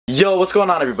Yo, what's going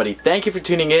on everybody? Thank you for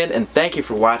tuning in and thank you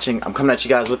for watching. I'm coming at you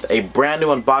guys with a brand new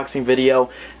unboxing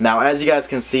video. Now as you guys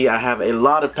can see, I have a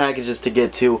lot of packages to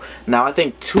get to. Now I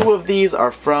think 2 of these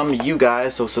are from you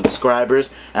guys, so subscribers,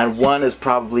 and 1 is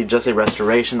probably just a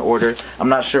restoration order. I'm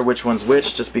not sure which one's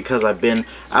which just because I've been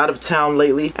out of town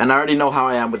lately and I already know how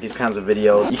I am with these kinds of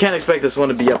videos. You can't expect this one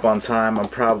to be up on time. I'm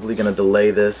probably gonna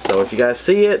delay this, so if you guys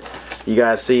see it, you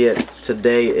guys see it.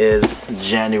 Today is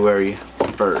January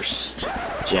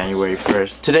 1st. January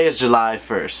 1st. Today is July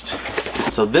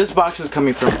 1st. So this box is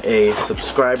coming from a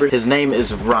subscriber. His name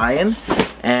is Ryan.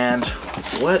 And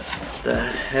what the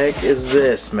heck is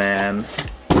this, man?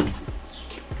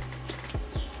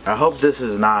 I hope this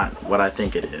is not what I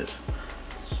think it is.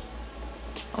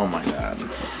 Oh my god.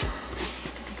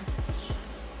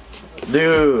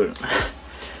 Dude.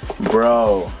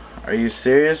 Bro. Are you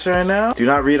serious right now? Do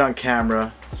not read on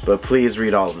camera, but please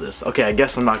read all of this. Okay, I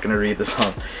guess I'm not gonna read this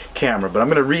on camera, but I'm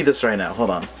gonna read this right now.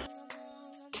 Hold on.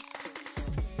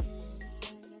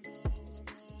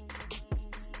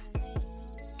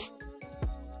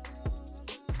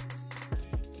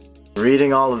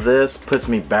 Reading all of this puts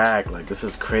me back. Like, this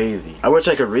is crazy. I wish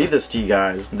I could read this to you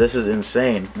guys. This is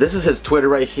insane. This is his Twitter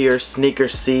right here,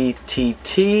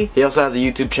 SneakerCTT. He also has a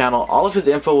YouTube channel. All of his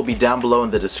info will be down below in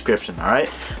the description,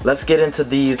 alright? Let's get into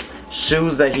these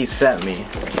shoes that he sent me.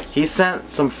 He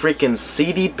sent some freaking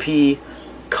CDP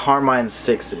Carmine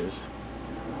 6s.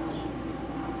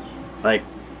 Like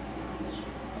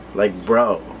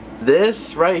bro.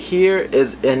 This right here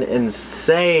is an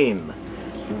insane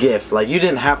gift. Like, you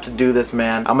didn't have to do this,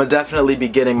 man. I'm gonna definitely be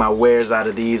getting my wares out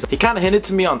of these. He kind of hinted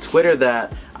to me on Twitter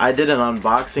that I did an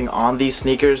unboxing on these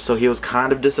sneakers, so he was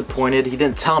kind of disappointed. He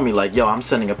didn't tell me like, yo, I'm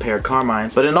sending a pair of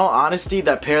Carmines. But in all honesty,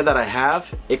 that pair that I have,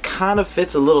 it kind of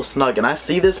fits a little snug. And I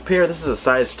see this pair, this is a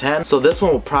size 10, so this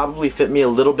one will probably fit me a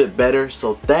little bit better.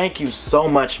 So thank you so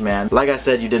much, man. Like I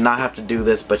said, you did not have to do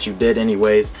this, but you did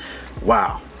anyways.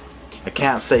 Wow. I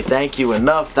can't say thank you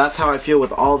enough. That's how I feel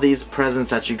with all these presents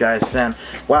that you guys send.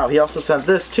 Wow, he also sent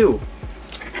this too.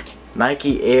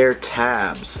 Nike Air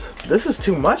tabs. This is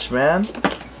too much, man.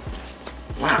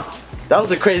 Wow. That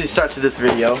was a crazy start to this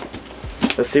video.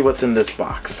 Let's see what's in this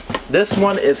box. This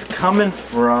one is coming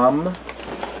from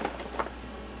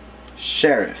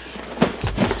Sherif.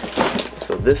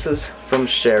 So this is from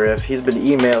Sherif. He's been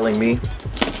emailing me.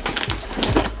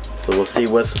 So we'll see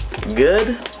what's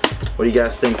good. What do you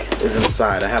guys think is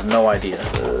inside? I have no idea.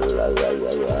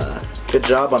 Good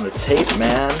job on the tape,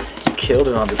 man. You killed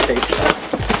it on the tape.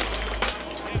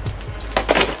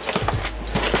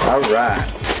 Alright.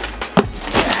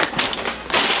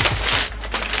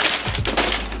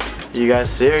 You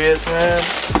guys serious, man?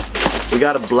 We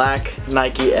got a black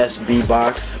Nike SB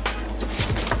box.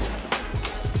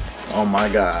 Oh my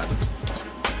god.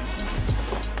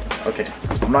 Okay,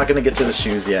 I'm not gonna get to the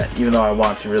shoes yet, even though I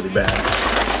want to really bad.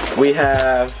 We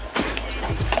have,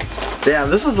 damn,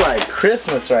 this is like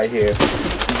Christmas right here.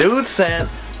 Dude sent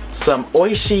some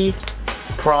Oishi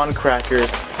prawn crackers,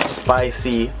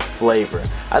 spicy flavor.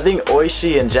 I think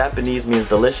Oishi in Japanese means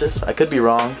delicious. I could be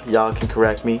wrong, y'all can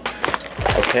correct me.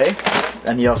 Okay,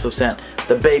 and he also sent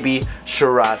the baby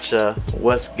sriracha.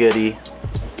 What's goody?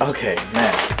 Okay,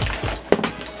 man.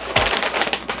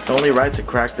 It's only right to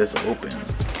crack this open.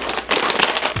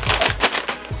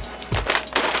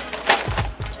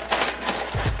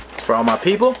 For all my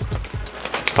people,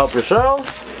 help yourselves.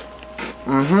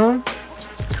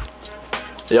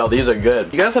 Yo, these are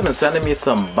good. You guys have been sending me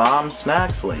some bomb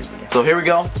snacks lately. So here we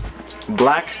go.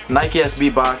 Black Nike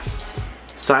SB box,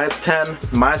 size 10,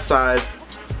 my size.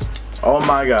 Oh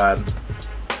my god.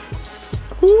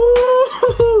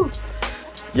 Woo!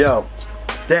 Yo,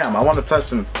 damn, I want to touch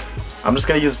some. I'm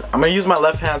gonna use my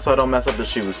left hand so I don't mess up the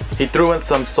shoes. He threw in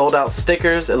some sold out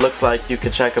stickers. It looks like you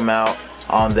can check them out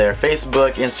on their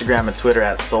Facebook, Instagram, and Twitter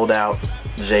at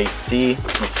SoldOutJC.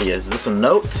 Let's see, is this a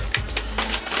note?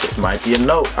 This might be a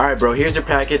note. Alright bro, here's your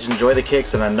package. Enjoy the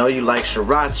kicks, and I know you like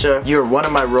sriracha. You're one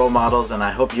of my role models and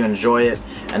I hope you enjoy it.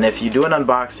 And if you do an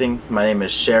unboxing, my name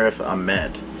is Sherif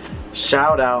Ahmed.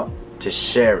 Shout out to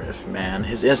Sherif, man.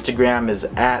 His Instagram is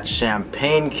at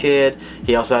ChampagneKid.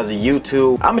 He also has a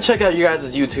YouTube. I'm gonna check out you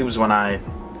guys' YouTubes when I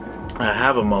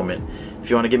have a moment. If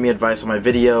you want to give me advice on my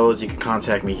videos, you can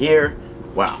contact me here.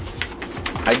 Wow,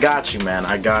 I got you, man.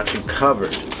 I got you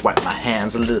covered. Wipe my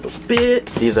hands a little bit.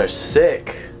 These are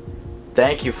sick.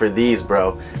 Thank you for these,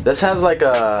 bro. This has like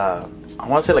a, I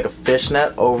want to say like a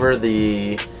fishnet over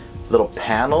the little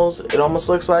panels. It almost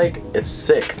looks like. It's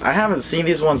sick. I haven't seen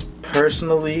these ones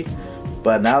personally,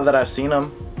 but now that I've seen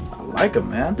them, I like them,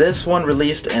 man. This one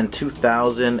released in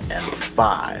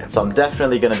 2005. So I'm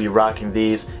definitely gonna be rocking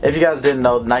these. If you guys didn't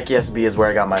know, Nike SB is where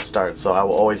I got my start. So I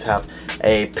will always have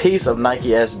a piece of Nike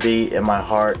SB in my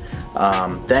heart.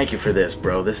 Thank you for this,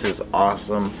 bro. This is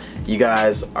awesome. You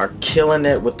guys are killing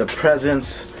it with the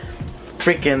presents.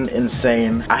 Freaking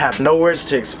insane. I have no words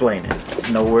to explain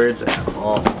it. No words at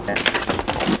all.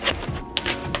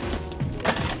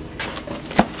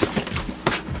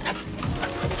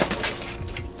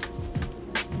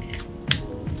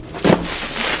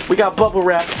 We got bubble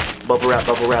wrap, bubble wrap,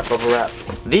 bubble wrap, bubble wrap.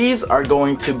 These are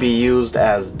going to be used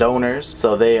as donors,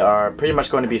 so they are pretty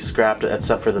much going to be scrapped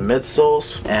except for the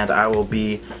midsoles, and I will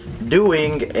be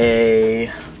doing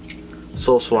a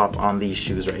sole swap on these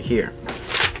shoes right here.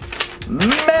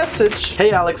 Message!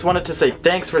 Hey Alex, wanted to say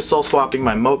thanks for sole swapping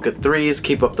my Mocha 3s.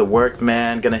 Keep up the work,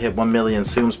 man. Gonna hit 1 million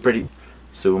zooms pretty...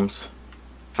 Zooms?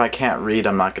 If I can't read,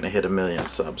 I'm not gonna hit 1 million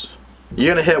subs.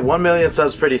 You're gonna hit 1 million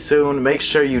subs pretty soon. Make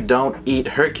sure you don't eat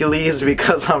Hercules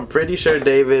because I'm pretty sure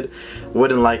David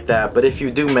wouldn't like that. But if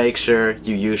you do, make sure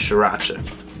you use Sriracha.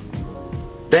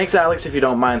 Thanks Alex, if you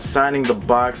don't mind signing the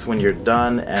box when you're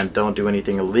done and don't do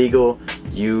anything illegal.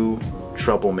 You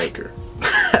troublemaker.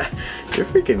 You're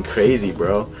freaking crazy,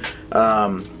 bro.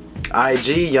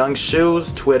 IG,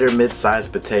 YoungShoez, Twitter,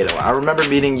 mid-sized potato. I remember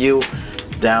meeting you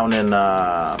down in,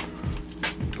 I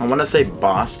wanna say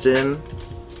Boston,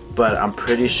 but I'm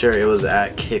pretty sure it was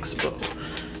at Kickspo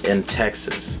in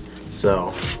Texas.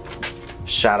 So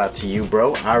shout out to you,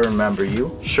 bro. I remember you.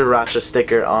 Sriracha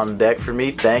sticker on deck for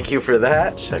me. Thank you for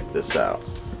that. Check this out.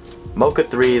 Mocha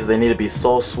 3s, they need to be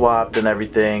sole swapped and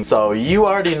everything. So you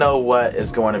already know what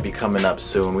is going to be coming up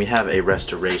soon. We have a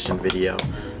restoration video.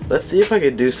 Let's see if I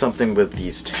could do something with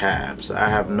these tabs. I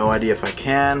have no idea if I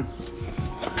can.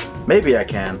 Maybe I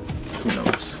can. Who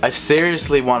knows? I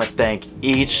seriously want to thank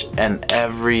each and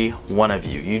every one of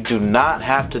you. You do not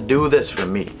have to do this for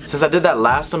me. Since I did that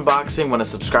last unboxing when a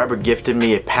subscriber gifted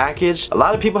me a package, a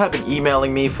lot of people have been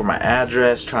emailing me for my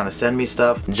address, trying to send me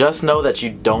stuff. Just know that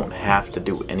you don't have to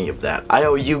do any of that. I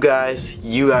owe you guys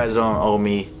don't owe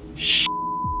me shit.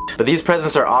 But these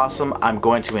presents are awesome. I'm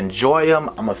going to enjoy them.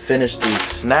 I'm gonna finish these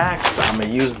snacks. I'm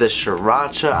gonna use this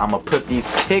Sriracha. I'm gonna put these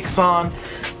kicks on.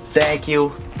 Thank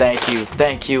you, thank you,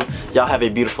 thank you. Y'all have a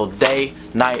beautiful day,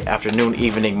 night, afternoon,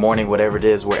 evening, morning, whatever it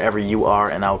is, wherever you are,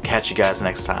 and I'll catch you guys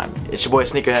next time. It's your boy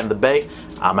SneakerHeadInTheBay.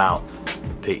 I'm out.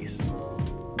 Peace.